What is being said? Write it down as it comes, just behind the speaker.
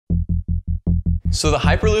So the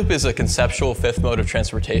Hyperloop is a conceptual fifth mode of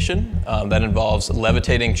transportation that involves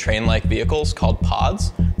levitating train-like vehicles called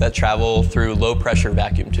pods that travel through low-pressure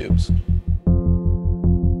vacuum tubes.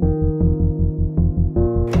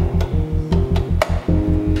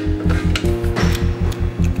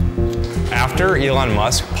 After Elon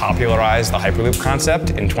Musk popularized the Hyperloop concept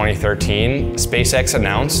in 2013, SpaceX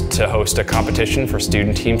announced to host a competition for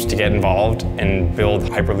student teams to get involved and build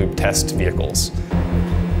Hyperloop test vehicles.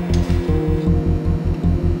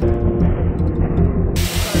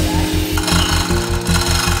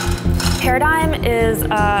 Paradigm is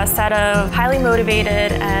a set of highly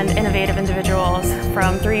motivated and innovative individuals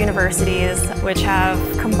from 3 universities which have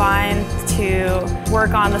combined to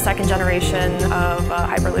work on the second generation of a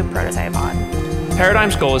Hyperloop prototype pod.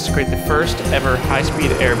 Paradigm's goal is to create the first ever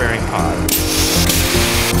high-speed air-bearing pod.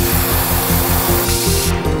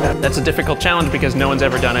 That's a difficult challenge because no one's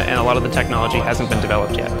ever done it and a lot of the technology hasn't been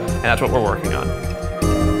developed yet. And that's what we're working on.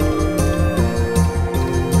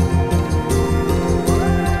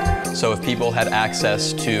 So if people had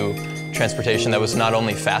access to transportation that was not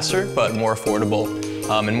only faster, but more affordable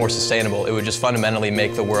and more sustainable, it would just fundamentally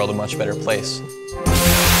make the world a much better place.